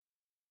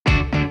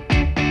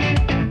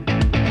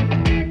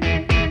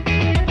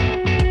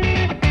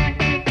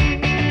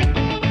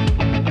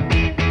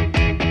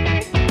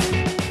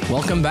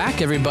Welcome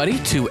back, everybody,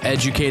 to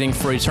Educating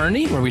for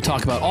Eternity, where we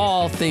talk about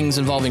all things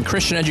involving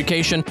Christian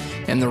education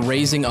and the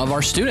raising of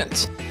our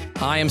students.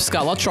 I am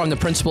Scott Luttrell. I'm the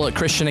principal at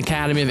Christian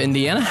Academy of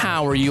Indiana.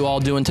 How are you all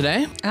doing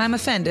today? I'm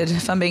offended,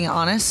 if I'm being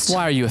honest.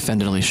 Why are you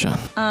offended,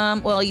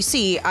 Aleshia? Well, you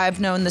see,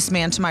 I've known this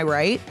man to my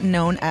right,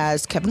 known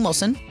as Kevin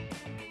Wilson,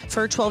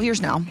 for 12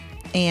 years now.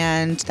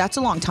 And that's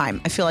a long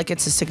time. I feel like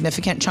it's a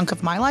significant chunk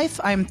of my life.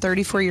 I'm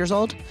 34 years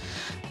old.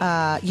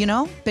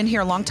 Been here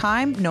a long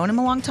time, known him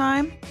a long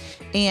time.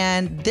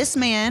 And this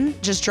man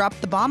just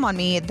dropped the bomb on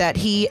me that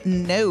he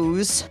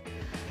knows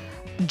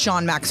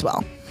John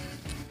Maxwell.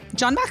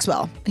 John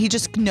Maxwell. He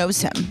just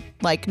knows him,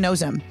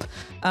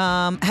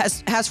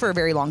 has for a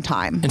very long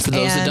time. And for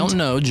those that don't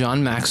know,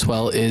 John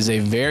Maxwell is a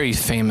very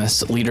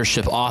famous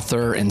leadership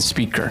author and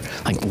speaker,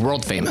 like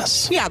world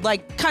famous. Yeah,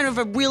 like kind of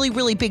a really,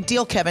 really big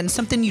deal, Kevin.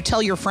 Something you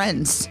tell your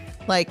friends,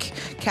 like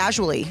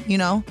casually,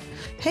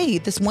 Hey,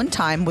 this one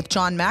time with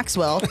John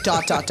Maxwell, ...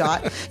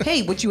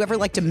 Hey, would you ever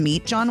like to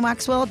meet John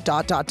Maxwell, ...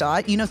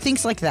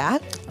 Things like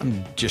that.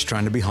 I'm just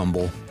trying to be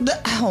humble.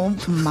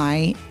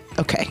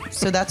 Okay,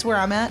 so that's where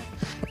I'm at.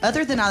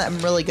 Other than that, I'm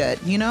really good,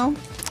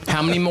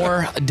 How many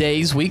more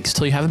days, weeks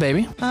till you have a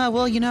baby?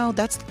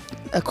 That's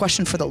a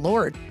question for the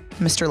Lord,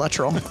 Mr.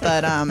 Luttrell.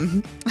 But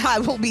I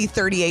will be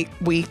 38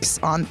 weeks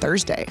on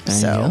Thursday.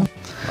 So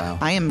wow.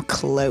 I am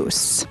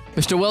close.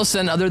 Mr.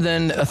 Wilson, other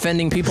than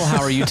offending people,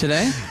 how are you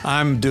today?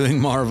 I'm doing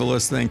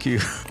marvelous, thank you.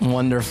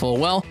 Wonderful.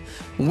 Well,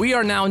 we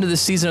are now into the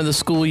season of the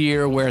school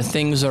year where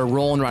things are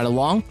rolling right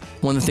along.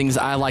 One of the things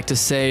I like to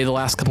say the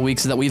last couple of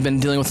weeks is that we've been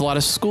dealing with a lot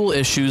of school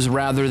issues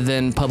rather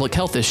than public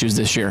health issues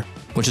this year,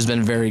 which has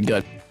been very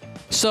good.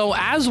 So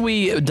as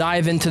we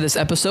dive into this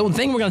episode, the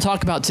thing we're going to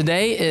talk about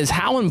today is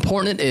how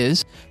important it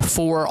is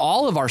for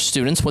all of our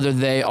students, whether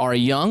they are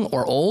young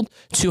or old,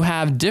 to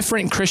have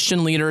different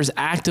Christian leaders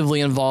actively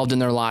involved in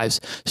their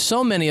lives.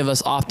 So many of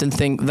us often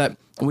think that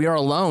we are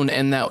alone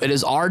and that it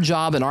is our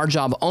job and our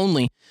job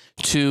only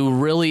to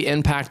really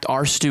impact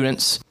our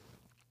students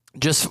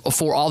just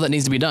for all that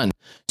needs to be done.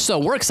 So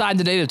we're excited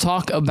today to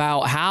talk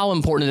about how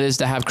important it is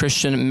to have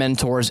Christian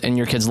mentors in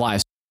your kids'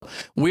 lives.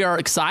 We are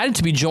excited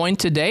to be joined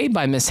today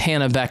by Miss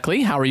Hannah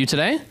Beckley. How are you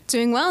today?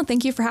 Doing well.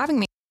 Thank you for having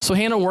me. So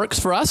Hannah works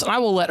for us, and I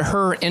will let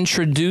her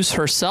introduce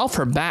herself,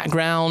 her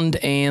background,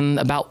 and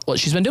about what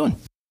she's been doing.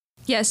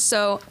 Yes,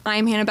 so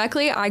I'm Hannah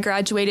Beckley. I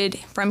graduated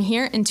from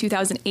here in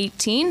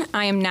 2018.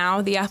 I am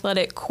now the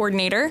athletic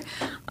coordinator.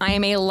 I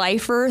am a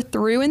lifer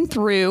through and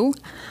through.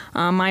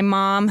 My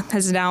mom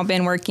has now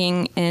been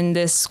working in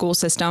this school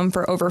system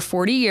for over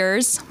 40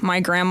 years. My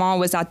grandma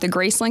was at the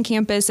Graceland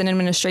campus in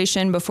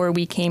administration before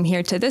we came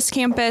here to this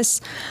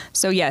campus.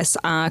 So yes,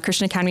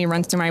 Christian Academy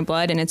runs through my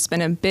blood, and it's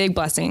been a big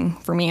blessing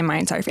for me and my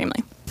entire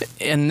family.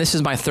 And this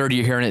is my third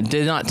year here, and it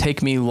did not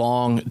take me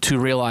long to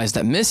realize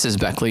that Mrs.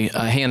 Beckley,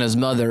 Hannah's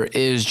mother,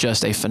 is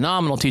just a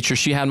phenomenal teacher.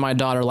 She had my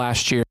daughter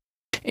last year.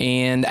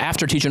 And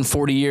after teaching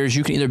 40 years,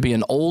 you can either be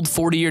an old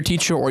 40-year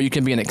teacher or you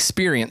can be an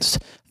experienced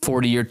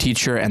 40-year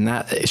teacher, and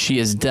that she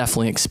is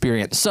definitely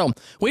experienced. So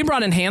we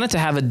brought in Hannah to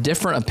have a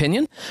different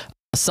opinion,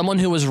 someone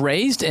who was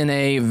raised in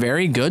a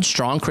very good,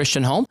 strong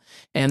Christian home.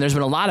 And there's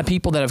been a lot of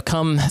people that have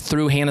come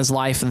through Hannah's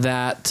life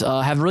that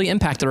have really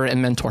impacted her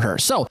and mentored her.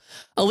 So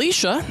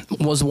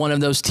Aleshia was one of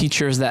those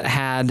teachers that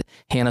had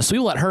Hannah. So we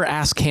will let her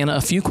ask Hannah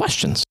a few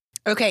questions.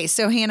 Okay,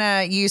 so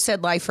Hannah, you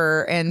said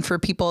lifer, and for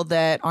people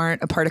that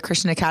aren't a part of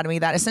Christian Academy,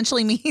 that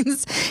essentially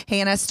means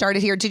Hannah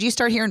started here. Did you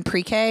start here in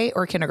pre-K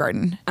or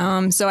kindergarten?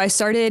 So I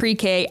started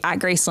pre-K at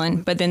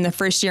Graceland, but then the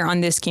first year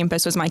on this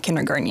campus was my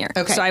kindergarten year.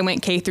 Okay. So I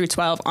went K through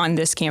 12 on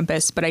this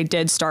campus, but I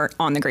did start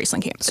on the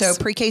Graceland campus. So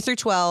pre-K through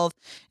 12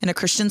 in a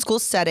Christian school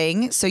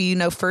setting, so you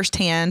know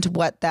firsthand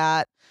what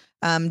that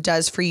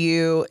does for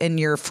you in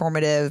your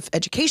formative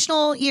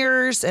educational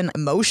years and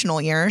emotional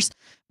years.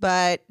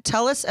 But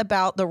tell us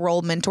about the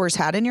role mentors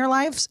had in your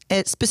lives,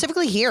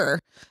 specifically here,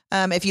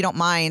 if you don't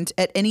mind,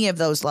 at any of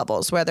those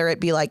levels, whether it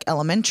be like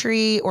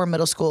elementary or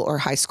middle school or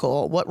high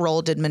school. What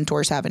role did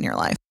mentors have in your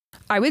life?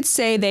 I would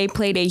say they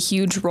played a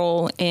huge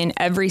role in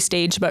every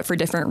stage, but for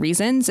different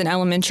reasons. In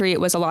elementary, it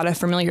was a lot of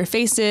familiar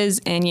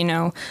faces and,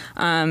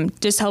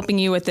 just helping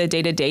you with the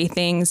day-to-day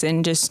things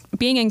and just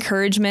being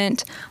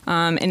encouragement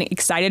and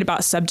excited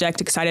about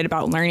subject, excited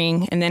about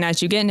learning. And then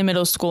as you get into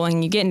middle school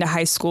and you get into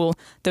high school,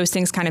 those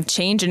things kind of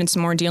change, and it's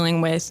more dealing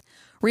with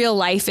real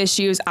life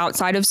issues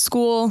outside of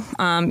school.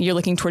 You're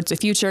looking towards the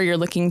future. You're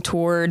looking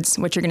towards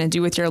what you're going to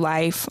do with your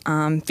life.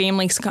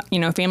 Family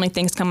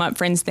things come up,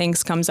 friends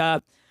things comes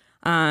up.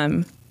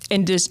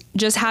 And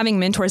just having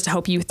mentors to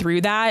help you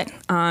through that,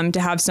 to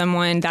have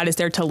someone that is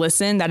there to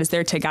listen, that is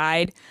there to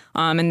guide,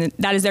 and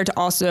that is there to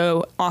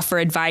also offer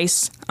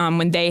advice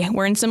when they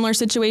were in similar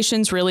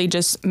situations really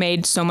just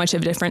made so much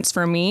of a difference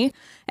for me.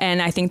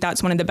 And I think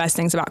that's one of the best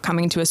things about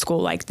coming to a school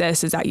like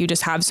this is that you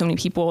just have so many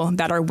people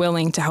that are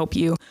willing to help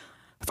you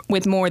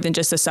with more than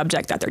just a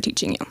subject that they're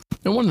teaching you.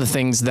 And one of the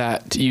things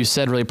that you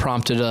said really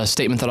prompted a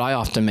statement that I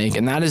often make,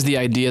 and that is the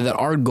idea that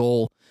our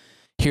goal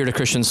here at a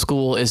Christian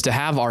school is to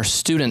have our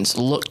students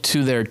look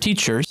to their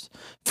teachers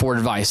for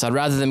advice. I'd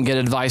rather them get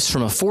advice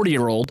from a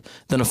 40-year-old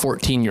than a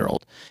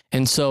 14-year-old.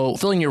 And so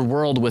filling your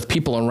world with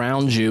people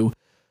around you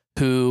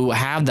who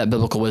have that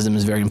biblical wisdom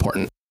is very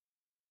important.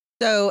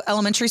 So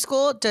elementary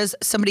school, does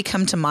somebody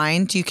come to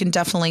mind? You can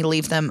definitely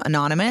leave them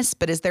anonymous,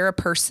 but is there a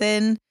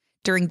person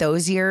during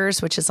those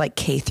years, which is like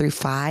K through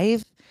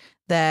 5,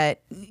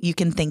 that you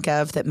can think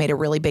of that made a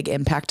really big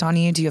impact on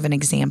you? Do you have an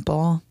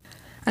example?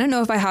 I don't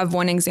know if I have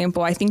one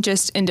example. I think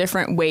just in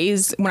different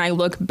ways, when I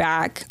look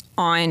back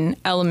on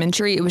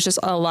elementary, it was just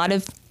a lot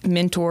of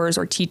mentors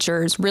or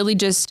teachers really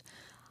just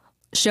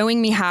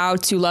showing me how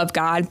to love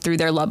God through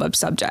their love of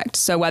subject.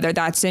 So whether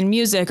that's in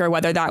music or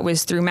whether that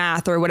was through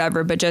math or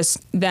whatever, but just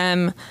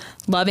them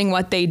loving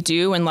what they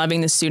do and loving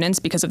the students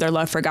because of their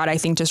love for God, I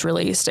think just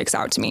really sticks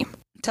out to me.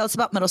 Tell us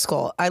about middle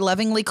school. I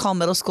lovingly call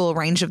middle school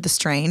range of the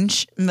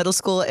strange. Middle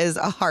school is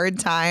a hard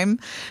time.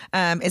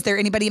 Is there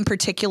anybody in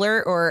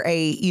particular or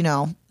a,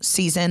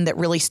 season that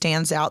really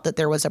stands out that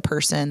there was a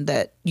person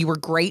that you were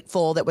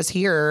grateful that was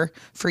here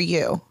for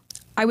you?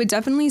 I would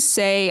definitely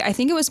say, I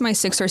think it was my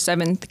 6th or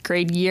 7th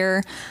grade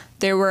year.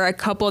 There were a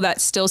couple that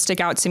still stick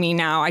out to me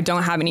now. I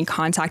don't have any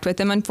contact with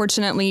them,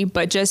 unfortunately,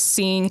 but just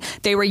seeing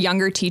they were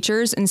younger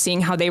teachers and seeing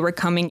how they were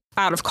coming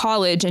out of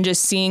college and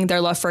just seeing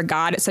their love for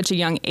God at such a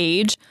young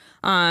age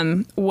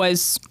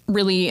was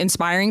really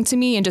inspiring to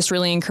me and just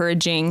really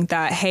encouraging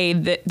that, hey,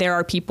 there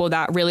are people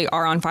that really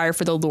are on fire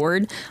for the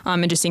Lord.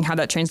 And just seeing how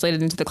that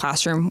translated into the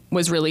classroom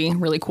was really,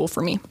 really cool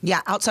for me.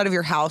 Yeah. Outside of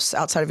your house,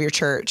 outside of your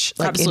church,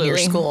 like Absolutely. in your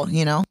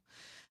school,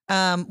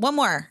 One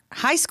more,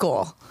 high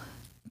school.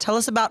 Tell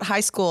us about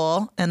high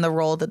school and the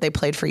role that they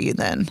played for you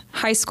then.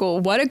 High school,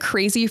 what a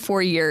crazy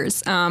 4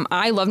 years.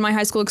 I loved my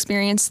high school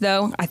experience,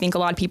 though. I think a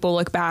lot of people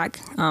look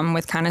back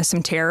with kind of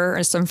some terror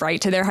or some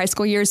fright to their high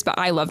school years, but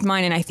I loved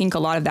mine. And I think a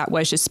lot of that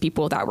was just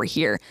people that were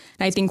here.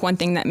 And I think one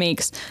thing that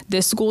makes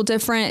this school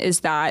different is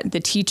that the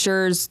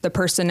teachers, the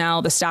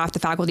personnel, the staff, the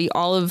faculty,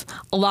 a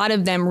lot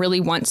of them really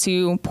want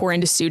to pour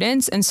into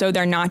students. And so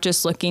they're not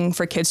just looking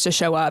for kids to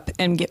show up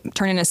and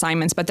turn in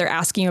assignments, but they're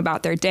asking you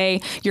about their day,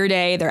 your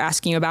day. They're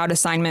asking you about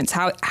assignments.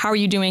 How are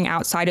you doing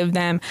outside of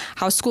them?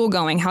 How's school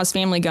going? How's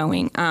family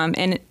going?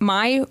 And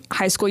my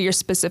high school year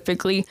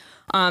specifically,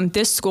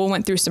 this school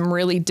went through some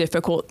really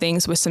difficult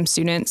things with some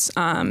students.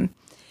 And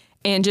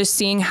just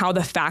seeing how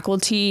the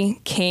faculty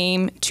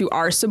came to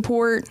our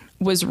support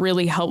was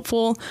really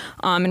helpful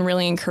and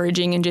really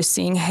encouraging. And just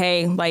seeing,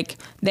 hey, like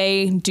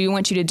they do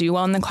want you to do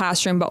well in the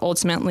classroom, but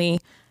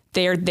ultimately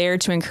they're there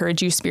to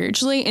encourage you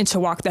spiritually and to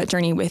walk that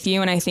journey with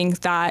you. And I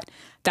think that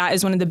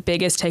is one of the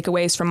biggest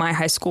takeaways from my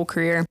high school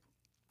career,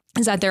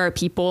 is that there are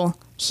people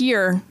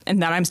here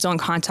and that I'm still in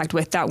contact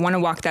with that want to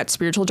walk that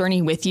spiritual journey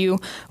with you,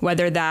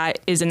 whether that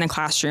is in the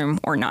classroom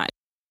or not.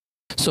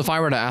 So if I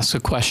were to ask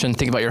a question,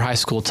 think about your high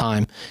school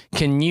time,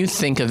 can you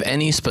think of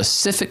any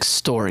specific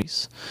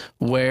stories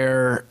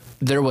where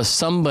there was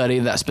somebody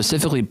that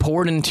specifically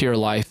poured into your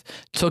life,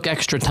 took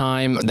extra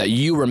time that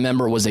you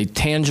remember was a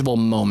tangible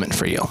moment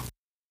for you?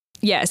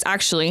 Yes,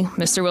 actually,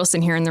 Mr.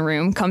 Wilson here in the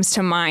room comes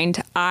to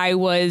mind. I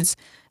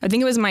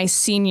think it was my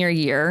senior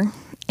year,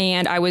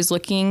 and I was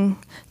looking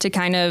to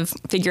kind of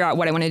figure out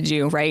what I wanted to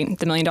do, right?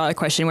 The $1 million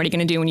question, what are you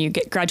going to do when you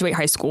graduate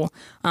high school?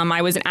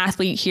 I was an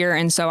athlete here,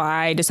 and so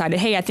I decided,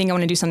 hey, I think I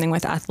want to do something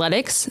with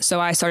athletics.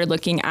 So I started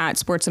looking at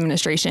sports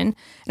administration.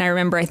 And I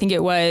remember, I think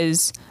it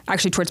was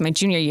actually towards my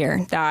junior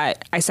year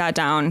that I sat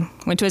down,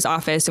 went to his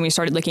office, and we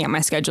started looking at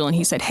my schedule, and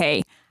he said,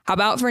 hey, how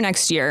about for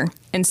next year,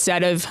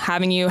 instead of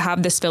having you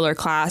have this filler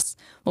class,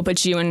 we'll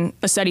put you in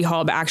a study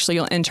hall, but actually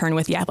you'll intern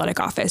with the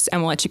athletic office,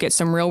 and we'll let you get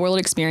some real world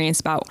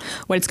experience about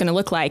what it's going to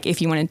look like if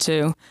you wanted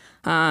to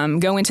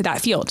go into that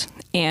field.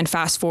 And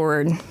fast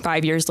forward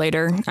 5 years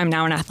later, I'm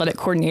now an athletic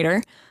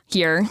coordinator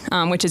here,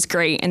 which is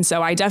great. And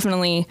so I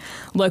definitely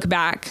look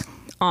back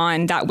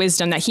on that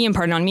wisdom that he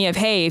imparted on me of,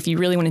 hey, if you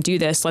really want to do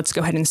this, let's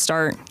go ahead and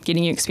start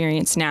getting you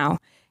experience now.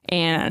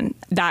 And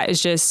that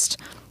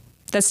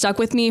stuck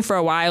with me for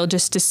a while,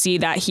 just to see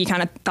that he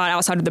kind of thought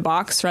outside of the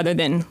box rather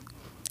than,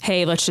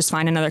 hey, let's just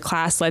find another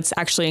class. Let's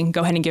actually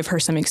go ahead and give her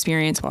some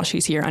experience while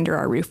she's here under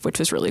our roof, which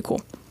was really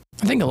cool.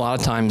 I think a lot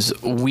of times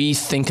we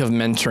think of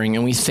mentoring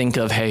and we think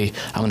of, hey,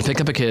 I'm going to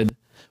pick up a kid,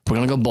 we're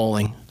going to go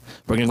bowling,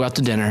 we're going to go out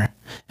to dinner,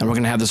 and we're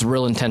going to have this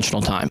real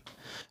intentional time.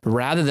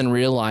 Rather than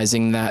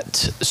realizing that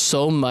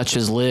so much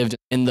is lived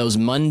in those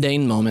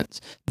mundane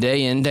moments,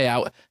 day in, day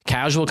out,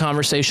 casual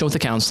conversation with the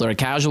counselor, a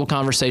casual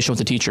conversation with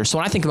the teacher. So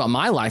when I think about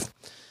my life,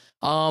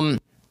 I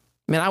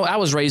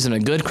was raised in a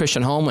good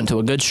Christian home, went to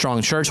a good,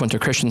 strong church, went to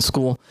a Christian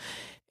school.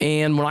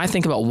 And when I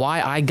think about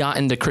why I got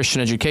into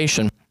Christian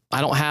education,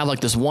 I don't have like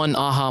this one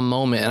aha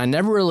moment, and I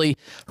never really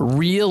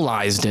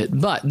realized it.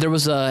 But there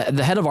was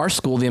the head of our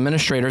school, the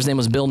administrator, his name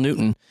was Bill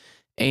Newton.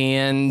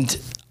 And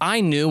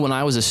I knew when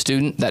I was a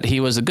student that he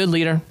was a good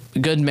leader, a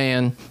good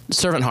man,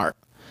 servant heart.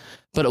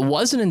 But it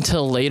wasn't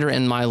until later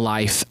in my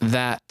life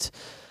that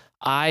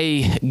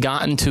I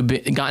got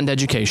into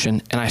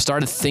education and I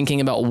started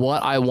thinking about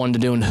what I wanted to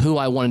do and who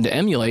I wanted to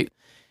emulate.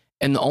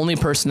 And the only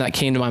person that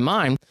came to my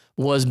mind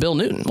was Bill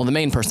Newton. Well, the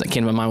main person that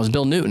came to my mind was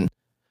Bill Newton.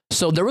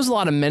 So there was a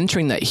lot of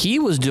mentoring that he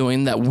was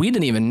doing that we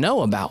didn't even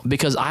know about,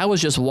 because I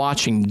was just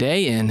watching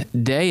day in,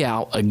 day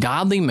out, a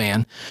godly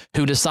man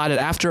who decided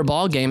after a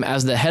ball game,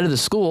 as the head of the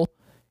school,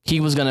 he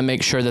was going to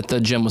make sure that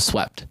the gym was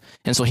swept.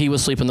 And so he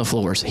was sweeping the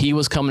floors. He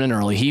was coming in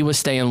early. He was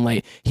staying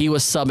late. He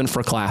was subbing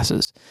for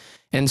classes.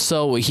 And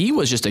so he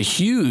was just a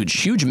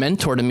huge, huge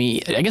mentor to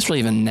me, I guess really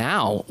even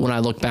now when I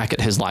look back at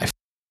his life.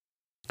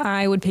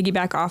 I would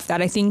piggyback off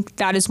that. I think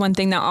that is one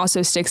thing that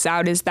also sticks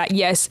out is that,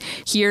 yes,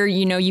 here,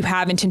 you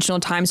have intentional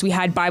times. We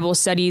had Bible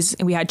studies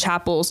and we had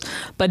chapels,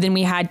 but then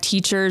we had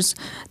teachers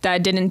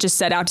that didn't just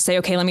set out to say,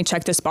 okay, let me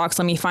check this box.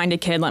 Let me find a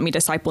kid. Let me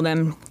disciple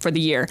them for the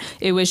year.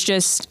 It was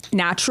just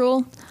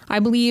natural, I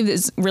believe,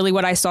 is really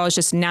what I saw, is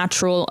just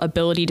natural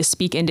ability to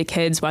speak into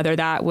kids, whether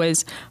that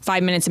was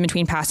 5 minutes in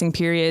between passing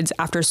periods,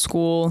 after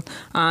school,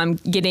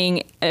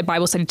 getting a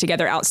Bible study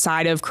together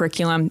outside of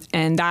curriculum.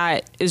 And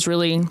that is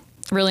really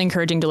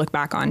encouraging to look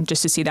back on,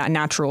 just to see that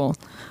natural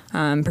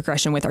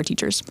progression with our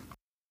teachers.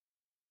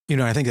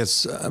 I think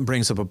that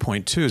brings up a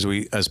point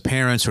too, as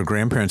parents or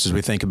grandparents, as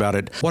we think about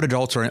it, what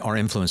adults are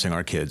influencing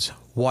our kids?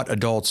 What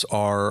adults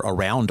are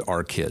around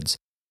our kids?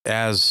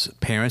 As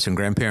parents and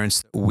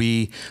grandparents,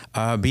 we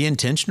be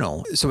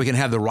intentional so we can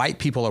have the right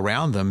people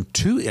around them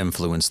to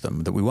influence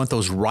them, that we want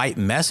those right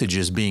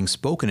messages being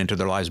spoken into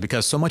their lives,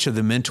 because so much of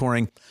the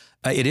mentoring,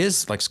 it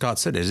is, like Scott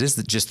said, it is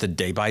just the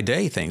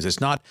day-by-day things.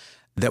 It's not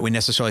that we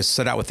necessarily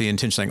set out with the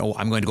intention saying,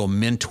 I'm going to go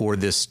mentor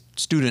this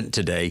student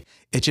today.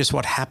 It's just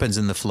what happens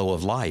in the flow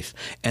of life.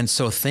 And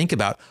so think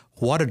about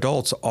what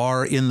adults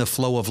are in the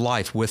flow of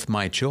life with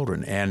my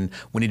children. And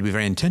we need to be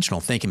very intentional,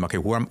 thinking, okay,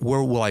 where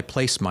will I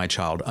place my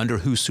child? Under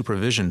whose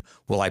supervision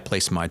will I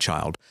place my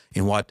child?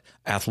 In what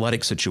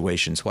athletic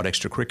situations, what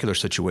extracurricular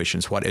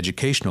situations, what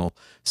educational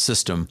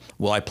system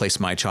will I place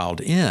my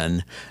child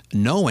in,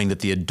 knowing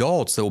that the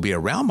adults that will be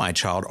around my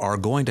child are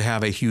going to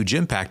have a huge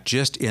impact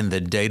just in the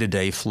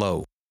day-to-day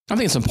flow. I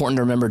think it's important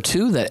to remember,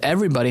 too, that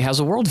everybody has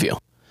a worldview.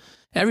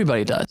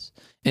 Everybody does.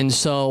 And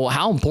so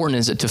how important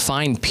is it to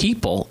find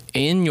people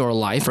in your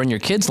life or in your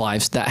kids'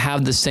 lives that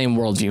have the same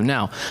worldview?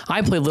 Now,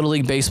 I played Little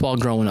League baseball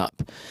growing up,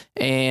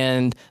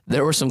 and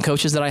there were some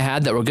coaches that I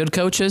had that were good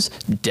coaches,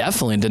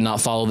 definitely did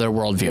not follow their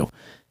worldview.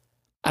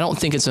 I don't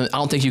think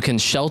you can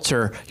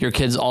shelter your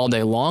kids all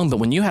day long, but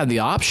when you have the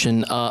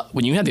option,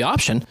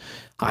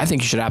 I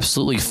think you should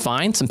absolutely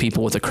find some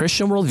people with a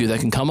Christian worldview that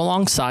can come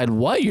alongside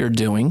what you're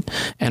doing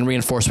and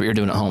reinforce what you're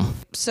doing at home.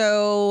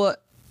 So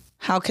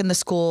how can the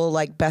school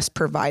best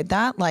provide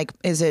that?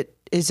 Is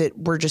it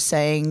we're just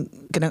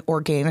saying going to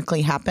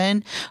organically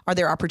happen? Are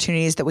there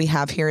opportunities that we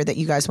have here that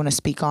you guys want to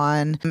speak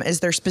on? Is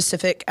there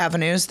specific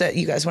avenues that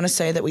you guys want to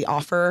say that we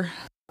offer?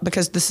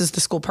 Because this is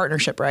the school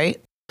partnership,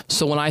 right?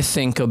 So when I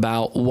think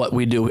about what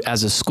we do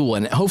as a school,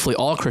 and hopefully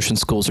all Christian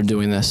schools are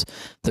doing this,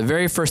 the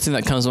very first thing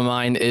that comes to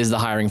mind is the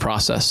hiring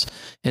process.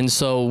 And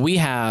so we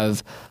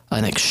have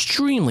an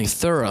extremely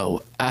thorough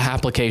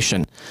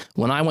application.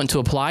 When I went to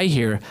apply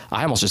here,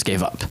 I almost just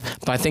gave up.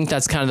 But I think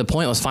that's kind of the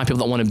point. Let's find people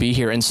that want to be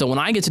here. And so when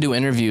I get to do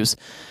interviews,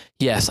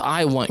 yes,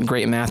 I want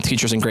great math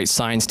teachers and great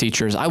science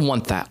teachers. I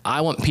want that.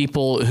 I want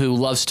people who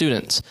love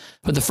students.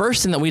 But the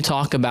first thing that we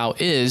talk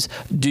about is,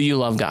 do you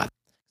love God?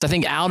 I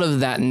think out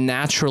of that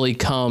naturally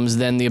comes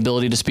then the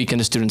ability to speak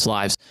into students'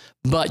 lives.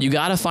 But you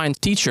got to find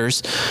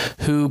teachers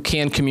who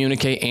can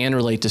communicate and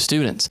relate to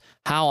students.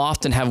 How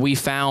often have we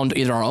found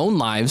in our own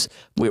lives,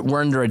 we're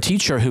under a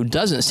teacher who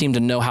doesn't seem to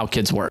know how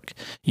kids work?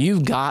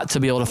 You've got to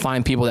be able to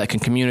find people that can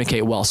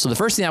communicate well. So the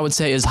first thing I would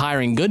say is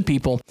hiring good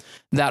people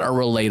that are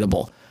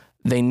relatable.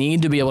 They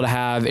need to be able to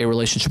have a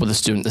relationship with a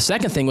student. The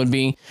second thing would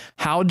be,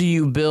 how do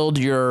you build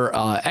your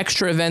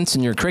extra events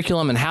in your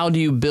curriculum, and how do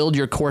you build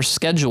your course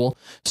schedule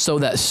so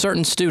that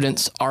certain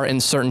students are in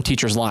certain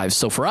teachers' lives?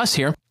 So for us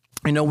here,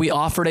 we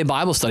offered a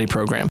Bible study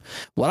program.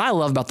 What I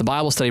love about the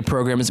Bible study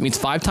program is it meets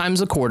 5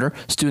 times a quarter.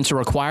 Students are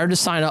required to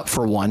sign up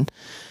for one,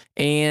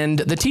 and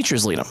the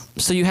teachers lead them.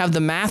 So you have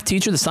the math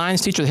teacher, the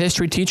science teacher, the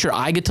history teacher.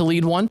 I get to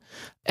lead one.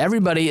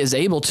 Everybody is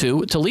able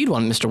to lead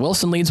one. Mr.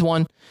 Wilson leads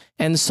one.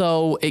 And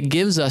so it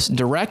gives us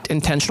direct,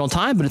 intentional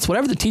time, but it's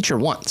whatever the teacher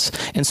wants.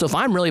 And so if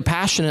I'm really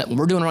passionate,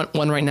 we're doing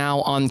one right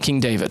now on King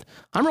David.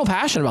 I'm real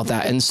passionate about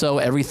that. And so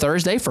every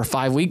Thursday for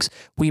 5 weeks,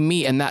 we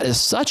meet. And that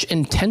is such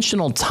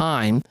intentional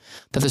time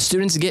that the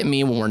students get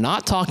me when we're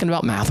not talking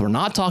about math, we're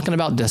not talking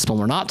about discipline,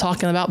 we're not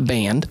talking about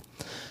band,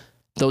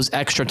 those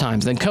extra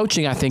times. Then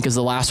coaching, I think, is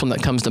the last one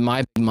that comes to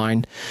my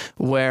mind,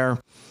 where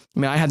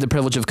I had the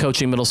privilege of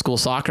coaching middle school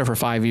soccer for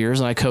 5 years,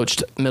 and I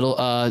coached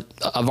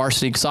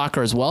varsity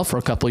soccer as well for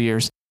a couple of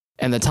years.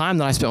 And the time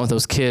that I spent with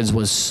those kids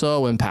was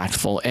so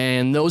impactful.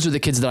 And those are the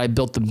kids that I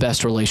built the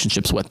best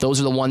relationships with. Those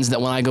are the ones that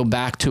when I go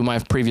back to my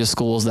previous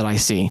schools that I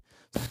see.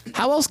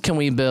 How else can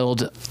we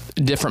build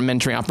different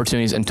mentoring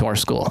opportunities into our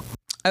school?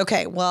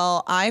 Okay,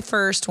 well, I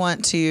first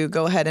want to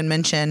go ahead and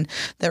mention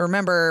that,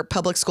 remember,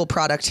 public school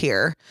product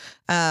here.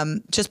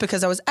 Just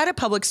because I was at a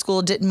public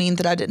school didn't mean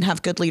that I didn't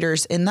have good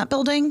leaders in that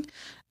building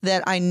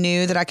that I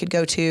knew that I could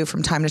go to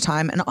from time to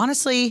time. And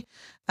honestly,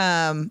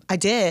 I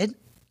did.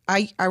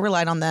 I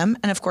relied on them.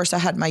 And of course, I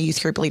had my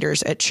youth group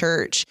leaders at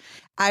church.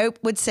 I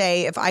would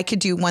say if I could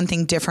do one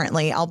thing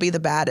differently, I'll be the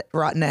bad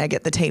rotten egg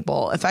at the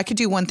table. If I could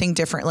do one thing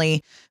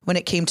differently when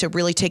it came to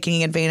really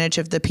taking advantage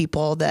of the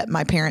people that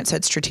my parents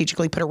had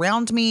strategically put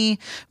around me,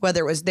 whether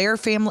it was their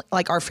family,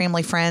 like our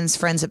family friends,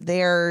 friends of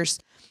theirs,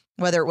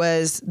 whether it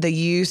was the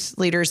youth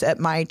leaders at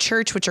my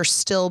church, which are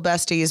still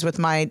besties with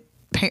my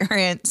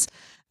parents,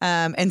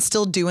 and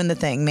still doing the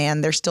thing,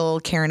 man. They're still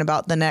caring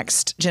about the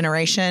next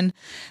generation.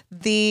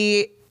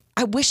 I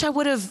wish I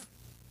would have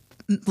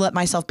let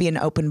myself be an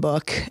open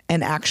book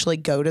and actually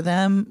go to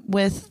them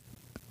with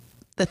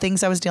the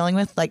things I was dealing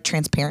with, like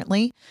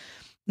transparently,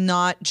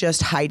 not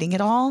just hiding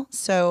it all.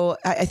 So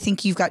I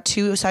think you've got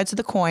two sides of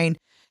the coin.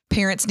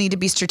 Parents need to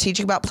be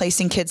strategic about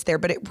placing kids there,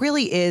 but it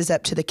really is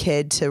up to the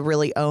kid to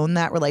really own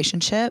that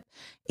relationship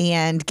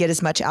and get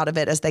as much out of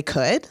it as they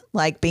could,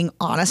 like being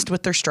honest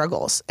with their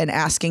struggles and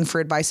asking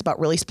for advice about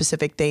really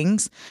specific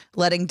things,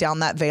 letting down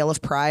that veil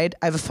of pride.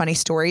 I have a funny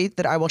story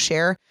that I will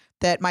share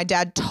that my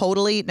dad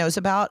totally knows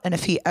about. And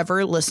if he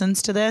ever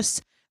listens to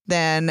this,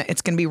 then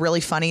it's going to be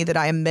really funny that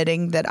I'm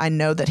admitting that I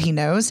know that he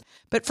knows.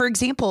 But for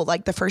example,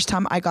 like the first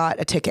time I got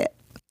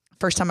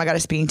a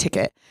speeding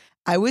ticket,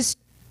 I was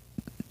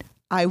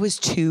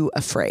too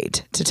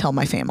afraid to tell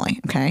my family.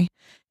 Okay.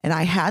 And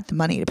I had the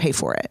money to pay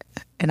for it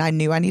and I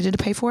knew I needed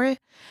to pay for it.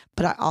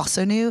 But I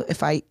also knew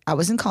if I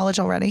was in college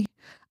already,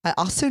 I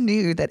also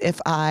knew that if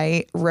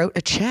I wrote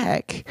a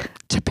check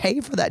to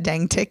pay for that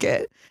dang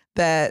ticket,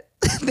 that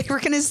they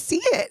were going to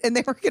see it and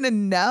they were going to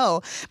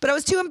know, but I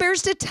was too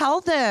embarrassed to tell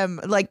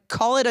them, like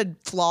call it a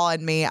flaw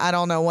in me. I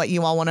don't know what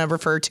you all want to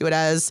refer to it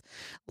as,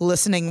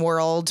 listening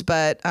world.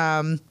 But,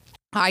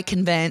 I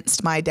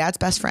convinced my dad's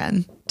best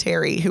friend,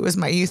 Terry, who was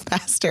my youth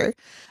pastor.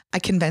 I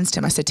convinced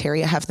him. I said,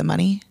 Terry, I have the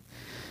money.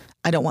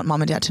 I don't want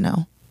mom and dad to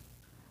know.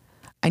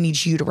 I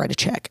need you to write a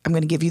check. I'm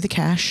going to give you the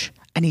cash.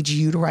 I need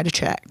you to write a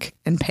check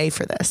and pay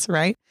for this.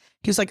 Right.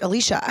 He was like,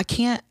 Aleshia, I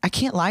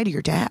can't lie to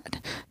your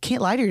dad.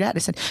 Can't lie to your dad. I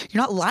said,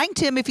 you're not lying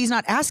to him if he's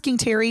not asking,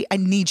 Terry. I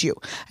need you.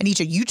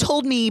 You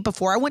told me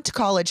before I went to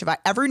college if I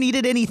ever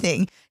needed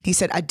anything. He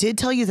said, I did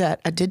tell you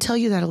that.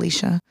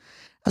 Aleshia. I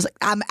was like,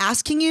 I'm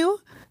asking you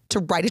to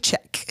write a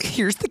check.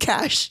 Here's the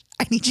cash.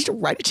 I need you to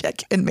write a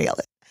check and mail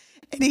it.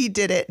 And he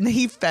did it. And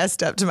he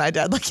fessed up to my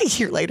dad like a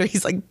year later.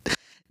 He's like,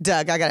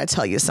 Doug, I got to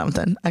tell you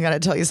something.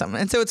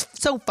 And so it's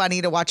so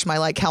funny to watch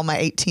how my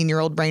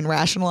 18-year-old brain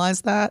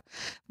rationalized that.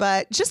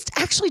 But just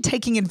actually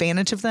taking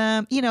advantage of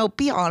them,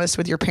 be honest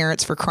with your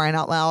parents, for crying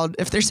out loud.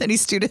 If there's any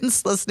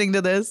students listening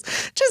to this,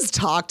 just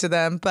talk to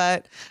them.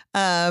 But,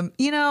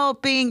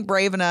 being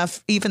brave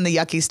enough, even the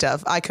yucky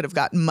stuff, I could have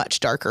gotten much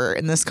darker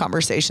in this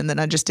conversation than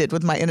I just did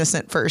with my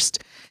innocent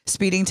first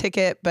speeding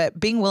ticket. But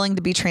being willing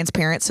to be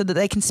transparent so that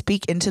they can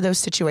speak into those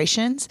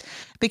situations.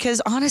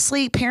 Because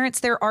honestly,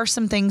 parents, there are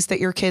some things that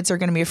your kids are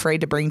going to be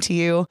afraid to bring to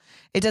you.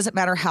 It doesn't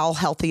matter how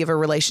healthy of a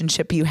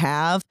relationship you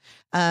have.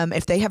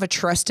 If they have a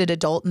trusted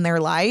adult in their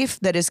life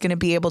that is going to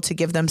be able to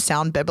give them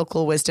sound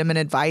biblical wisdom and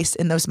advice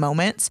in those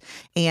moments,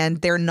 and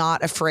they're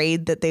not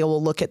afraid that they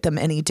will look at them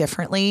any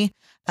differently,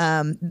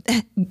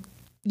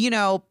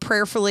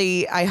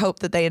 prayerfully, I hope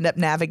that they end up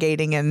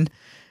navigating and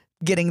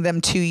getting them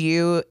to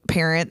you,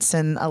 parents,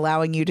 and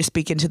allowing you to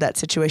speak into that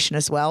situation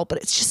as well. But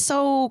it's just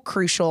so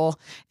crucial.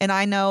 And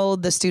I know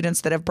the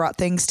students that have brought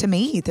things to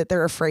me that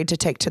they're afraid to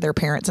take to their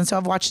parents. And so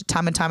I've watched it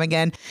time and time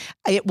again.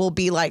 It will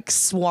be like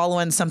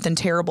swallowing something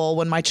terrible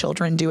when my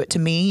children do it to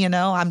me.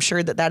 I'm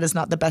sure that is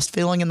not the best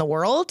feeling in the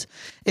world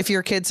if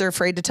your kids are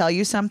afraid to tell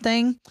you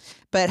something.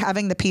 But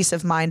having the peace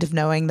of mind of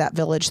knowing that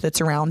village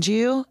that's around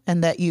you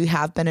and that you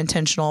have been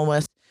intentional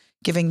with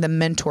giving them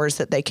mentors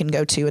that they can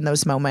go to in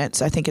those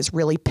moments, I think is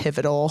really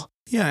pivotal.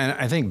 Yeah, and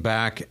I think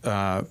back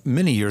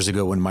many years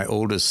ago when my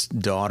oldest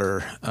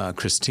daughter,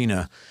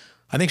 Christina,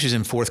 I think she's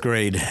in 4th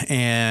grade,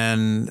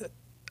 and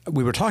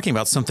we were talking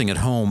about something at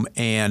home,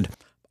 and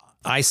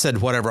I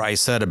said whatever I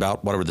said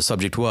about whatever the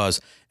subject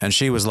was, and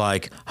she was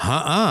like,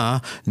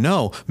 no,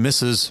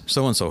 Mrs.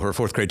 So-and-so, her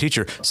 4th grade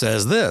teacher,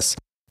 says this.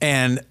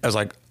 And I was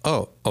like,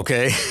 oh,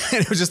 okay.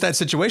 And it was just that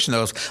situation that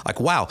was like,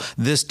 wow,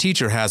 this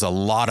teacher has a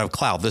lot of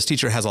clout. This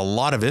teacher has a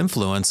lot of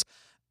influence.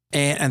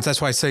 And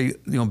that's why I say,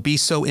 be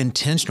so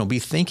intentional, be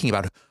thinking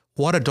about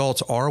what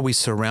adults are we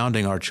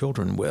surrounding our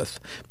children with,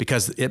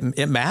 because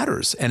it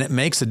matters and it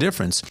makes a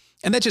difference.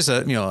 And that's just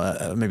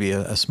maybe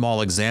a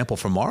small example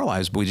from our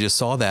lives, but we just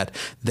saw that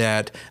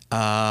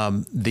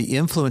the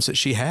influence that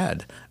she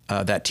had,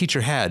 that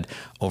teacher had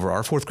over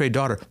our 4th grade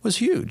daughter was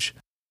huge.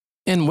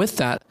 And with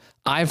that,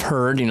 I've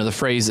heard, the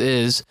phrase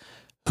is,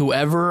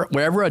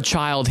 wherever a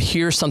child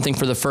hears something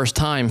for the first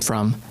time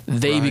from,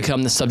 they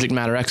become the subject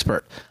matter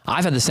expert.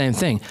 I've had the same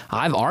thing.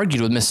 I've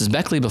argued with Mrs.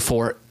 Beckley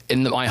before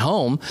in my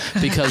home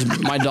because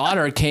my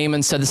daughter came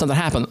and said that something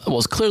happened. Well, it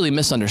was clearly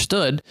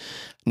misunderstood.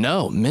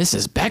 No,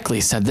 Mrs.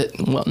 Beckley said that.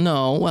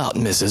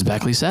 Mrs.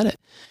 Beckley said it.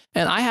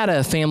 And I had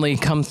a family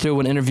come through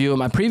an interview at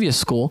my previous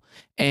school,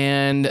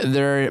 and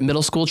their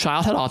middle school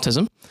child had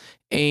autism,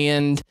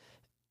 and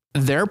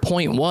their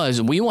point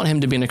was, we want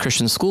him to be in a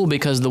Christian school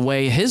because the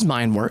way his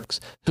mind works,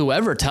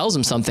 whoever tells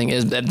him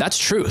something that's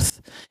truth.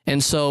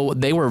 And so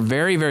they were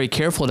very, very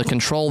careful to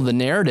control the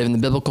narrative in the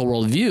biblical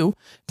worldview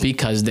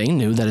because they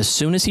knew that as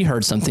soon as he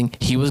heard something,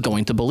 he was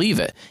going to believe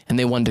it. And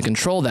they wanted to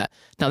control that.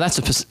 Now, that's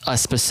a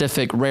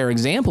specific rare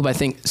example, but I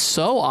think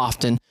so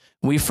often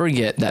we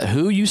forget that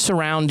who you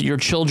surround your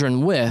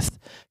children with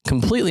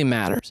completely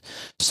matters.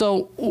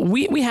 So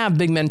we have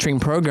big mentoring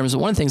programs.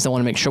 One of the things I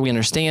want to make sure we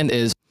understand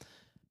is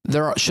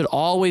there should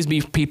always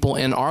be people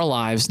in our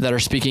lives that are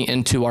speaking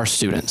into our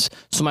students.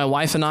 So my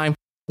wife and I,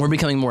 we're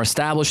becoming more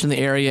established in the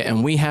area,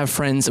 and we have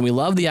friends, and we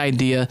love the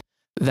idea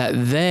that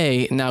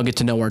they now get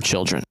to know our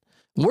children.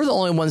 We're the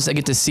only ones that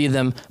get to see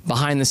them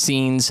behind the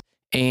scenes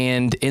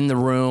and in the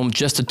room,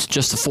 just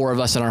the four of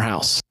us in our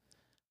house.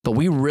 But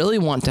we really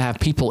want to have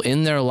people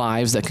in their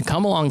lives that can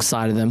come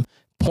alongside of them,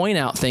 point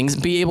out things,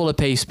 be able to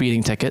pay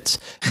speeding tickets,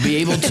 be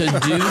able to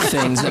do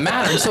things that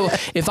matter. So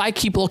if I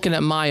keep looking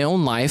at my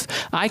own life,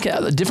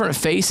 different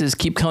faces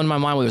keep coming to my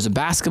mind, whether it's a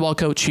basketball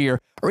coach here,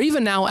 or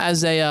even now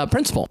as a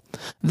principal.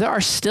 There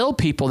are still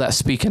people that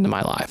speak into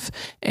my life.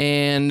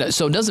 And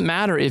so it doesn't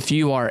matter if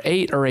you are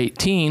 8 or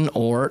 18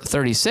 or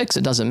 36,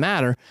 it doesn't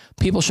matter.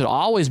 People should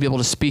always be able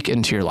to speak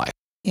into your life.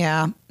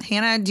 Yeah.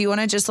 Hannah, do you want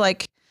to just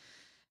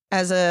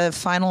as a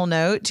final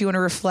note, do you want to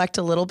reflect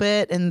a little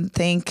bit and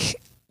think,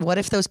 what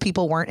if those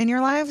people weren't in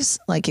your lives?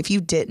 Like if you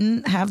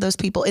didn't have those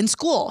people in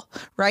school,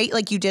 right?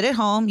 Like you did at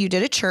home, you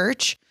did at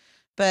church,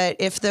 but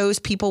if those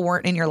people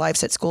weren't in your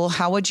lives at school,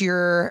 how would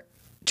your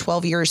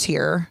 12 years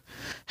here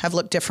have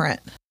looked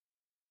different?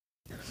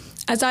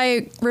 As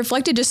I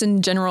reflected just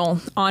in general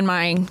on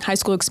my high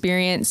school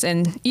experience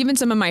and even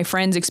some of my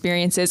friends'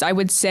 experiences, I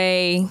would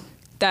say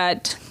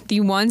that the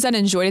ones that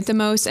enjoyed it the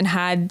most and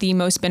had the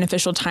most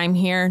beneficial time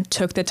here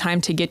took the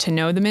time to get to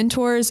know the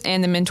mentors,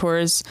 and the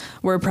mentors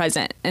were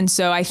present. And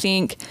so I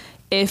think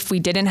if we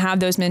didn't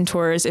have those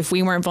mentors, if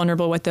we weren't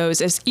vulnerable with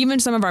those, if even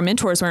some of our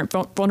mentors weren't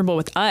vulnerable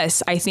with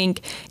us, I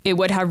think it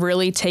would have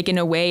really taken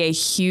away a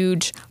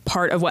huge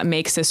part of what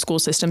makes this school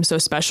system so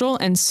special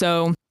and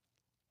so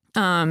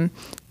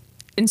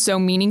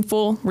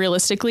meaningful,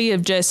 realistically,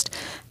 of just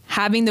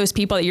having those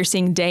people that you're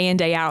seeing day in,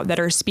 day out that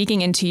are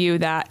speaking into you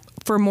that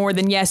for more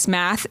than, yes,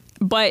 math,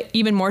 but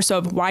even more so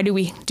of why do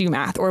we do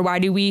math, or why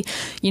do we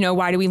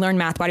learn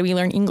math? Why do we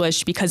learn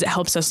English? Because it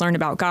helps us learn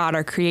about God,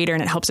 our creator,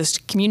 and it helps us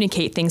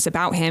communicate things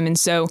about him. And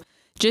so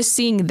just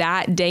seeing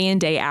that day in,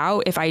 day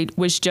out, if I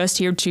was just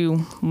here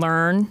to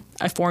learn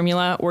a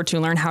formula or to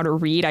learn how to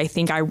read, I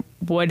think I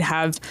would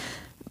have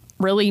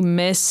really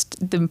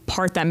missed the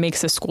part that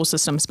makes the school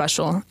system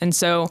special. And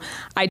so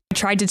I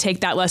tried to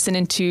take that lesson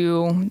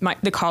into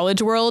the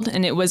college world,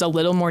 and it was a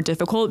little more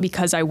difficult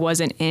because I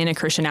wasn't in a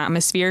Christian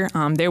atmosphere.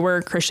 There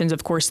were Christians,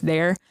 of course,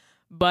 there,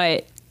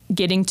 but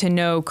getting to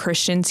know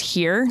Christians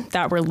here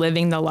that were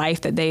living the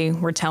life that they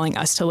were telling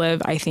us to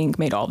live, I think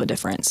made all the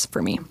difference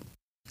for me.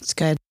 That's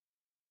good.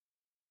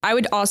 I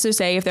would also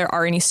say if there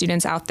are any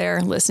students out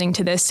there listening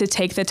to this, to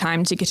take the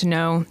time to get to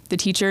know the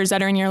teachers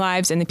that are in your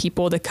lives and the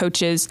people, the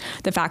coaches,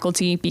 the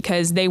faculty,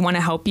 because they want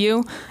to help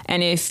you.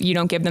 And if you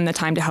don't give them the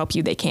time to help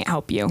you, they can't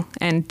help you.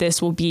 And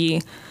this will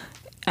be,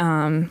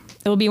 it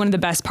will be one of the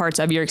best parts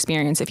of your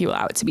experience if you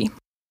allow it to be.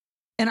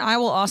 And I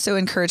will also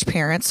encourage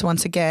parents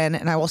once again,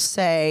 and I will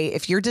say,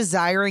 if you're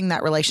desiring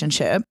that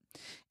relationship,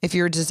 if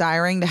you're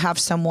desiring to have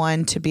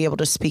someone to be able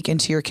to speak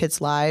into your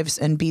kids' lives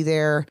and be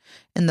there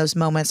in those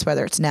moments,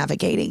 whether it's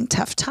navigating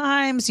tough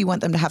times, you want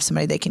them to have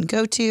somebody they can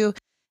go to,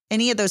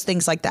 any of those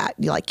things like that,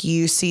 like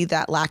you see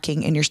that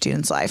lacking in your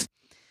student's life,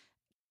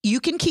 you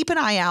can keep an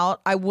eye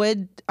out. I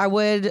would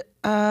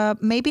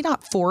maybe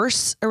not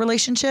force a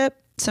relationship.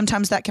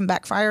 Sometimes that can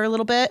backfire a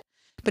little bit.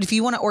 But if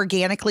you want to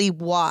organically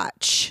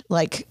watch,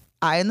 like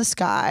eye in the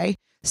sky,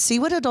 see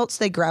what adults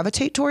they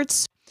gravitate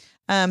towards.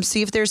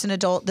 See if there's an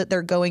adult that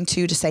they're going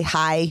to say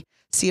hi.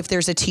 See if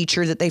there's a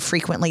teacher that they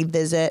frequently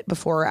visit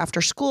before or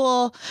after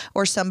school,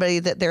 or somebody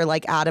that they're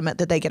like adamant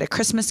that they get a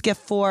Christmas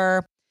gift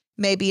for.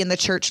 Maybe in the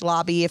church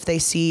lobby, if they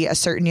see a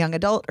certain young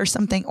adult or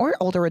something, or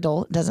older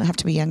adult, it doesn't have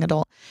to be young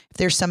adult. If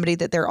there's somebody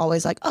that they're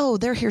always like, oh,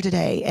 they're here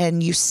today,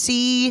 and you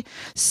see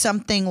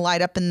something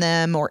light up in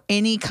them or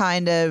any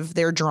kind of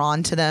they're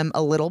drawn to them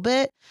a little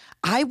bit,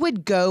 I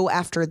would go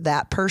after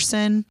that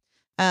person.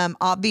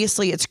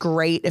 Obviously, it's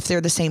great if they're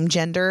the same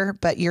gender,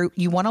 but you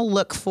want to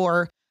look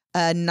for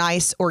a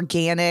nice,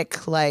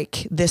 organic,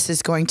 like this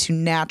is going to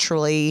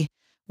naturally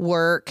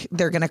work.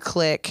 They're going to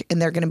click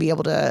and they're going to be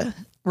able to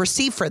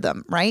receive for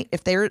them, right?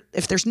 If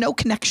there's no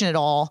connection at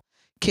all,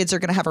 kids are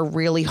going to have a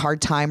really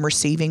hard time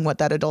receiving what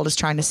that adult is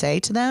trying to say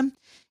to them.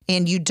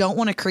 And you don't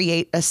want to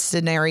create a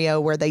scenario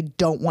where they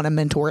don't want to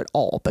mentor at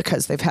all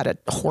because they've had a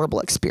horrible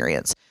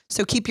experience.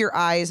 So keep your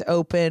eyes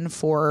open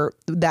for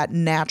that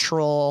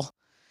natural,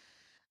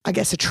 I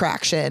guess,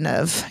 attraction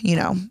of,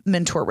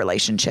 mentor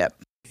relationship.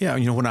 Yeah.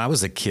 When I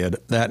was a kid,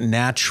 that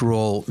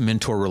natural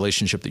mentor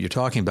relationship that you're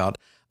talking about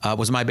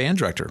was my band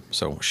director.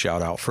 So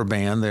shout out for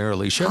band there,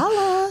 Aleshia.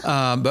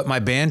 Holla. But my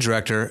band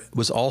director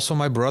was also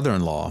my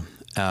brother-in-law,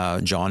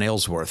 John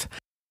Aylesworth.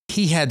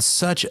 he had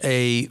such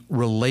a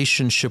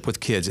relationship with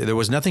kids. There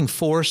was nothing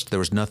forced. There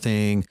was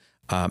nothing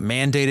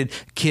mandated.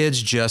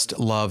 Kids just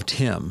loved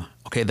him.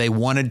 Okay, they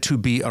wanted to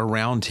be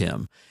around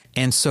him.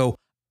 And so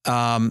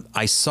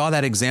I saw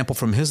that example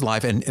from his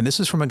life. And this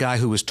is from a guy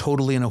who was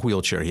totally in a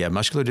wheelchair. He had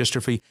muscular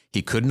dystrophy.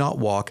 He could not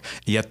walk,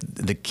 yet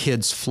the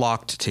kids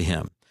flocked to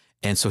him.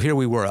 And so here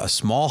we were, a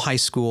small high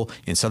school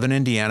in southern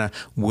Indiana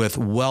with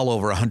well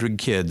over 100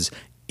 kids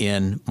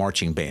in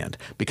marching band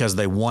because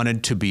they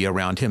wanted to be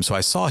around him. So I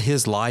saw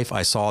his life.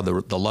 I saw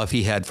the love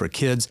he had for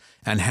kids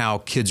and how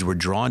kids were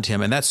drawn to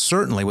him. And that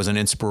certainly was an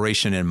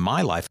inspiration in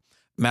my life.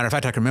 Matter of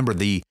fact, I can remember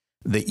the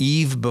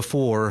eve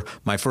before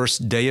my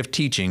first day of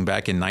teaching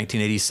back in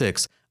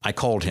 1986, I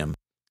called him.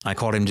 I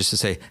called him just to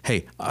say,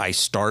 hey, I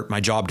start my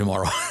job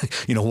tomorrow.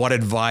 What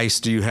advice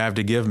do you have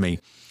to give me?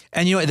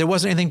 And, there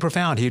wasn't anything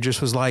profound. He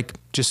just was like,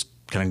 just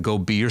kind of go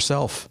be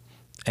yourself.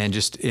 And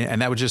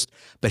that was just,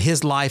 but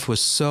his life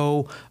was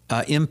so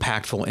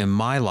impactful in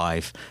my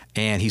life,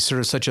 and he's sort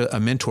of such a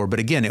mentor. But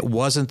again, it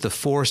wasn't the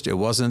forced, it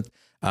wasn't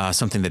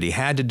something that he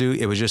had to do.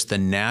 It was just the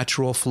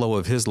natural flow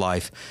of his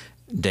life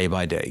day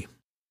by day.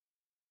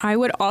 I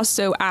would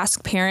also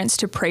ask parents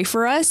to pray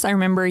for us. I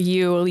remember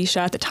you,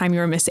 Aleshia, at the time you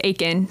were Miss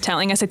Aiken,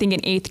 telling us, I think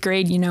in 8th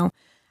grade,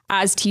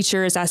 as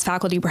teachers, as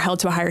faculty, we're held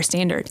to a higher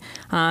standard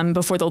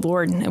before the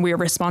Lord, and we are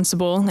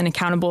responsible and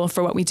accountable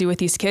for what we do with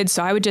these kids.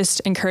 So I would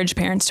just encourage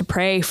parents to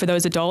pray for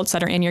those adults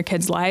that are in your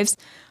kids' lives.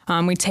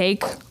 We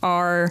take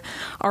our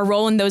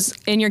role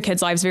in your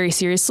kids' lives very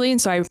seriously, and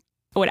so I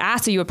would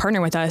ask that you would partner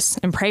with us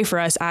and pray for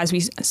us as we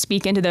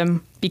speak into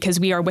them, because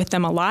we are with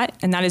them a lot,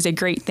 and that is a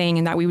great thing,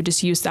 and that we would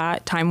just use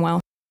that time well.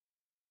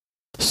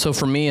 So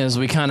for me, as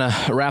we kind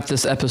of wrap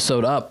this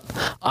episode up,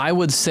 I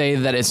would say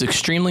that it's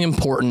extremely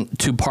important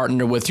to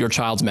partner with your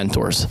child's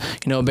mentors.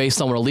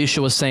 Based on what Aleshia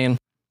was saying,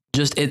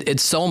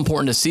 it's so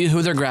important to see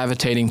who they're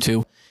gravitating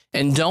to.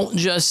 And don't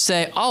just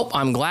say, oh,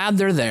 I'm glad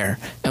they're there,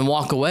 and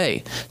walk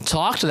away.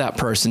 Talk to that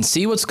person,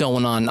 see what's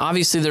going on.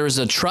 Obviously, there is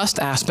a trust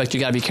aspect you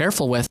got to be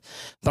careful with,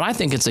 but I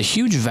think it's a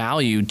huge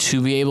value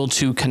to be able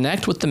to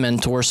connect with the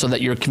mentor so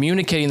that you're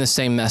communicating the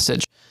same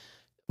message.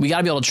 We got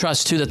to be able to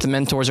trust, too, that the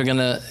mentors are going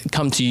to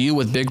come to you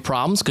with big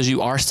problems because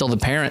you are still the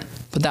parent.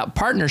 But that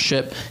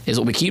partnership is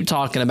what we keep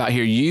talking about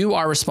here. You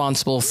are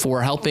responsible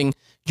for helping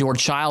your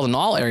child in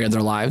all areas of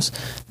their lives.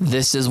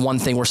 This is one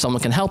thing where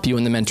someone can help you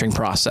in the mentoring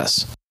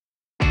process.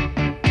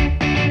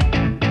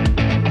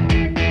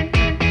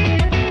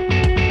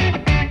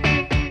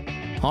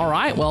 All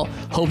right. Well,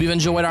 hope you've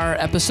enjoyed our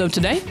episode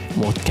today.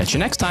 We'll catch you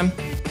next time.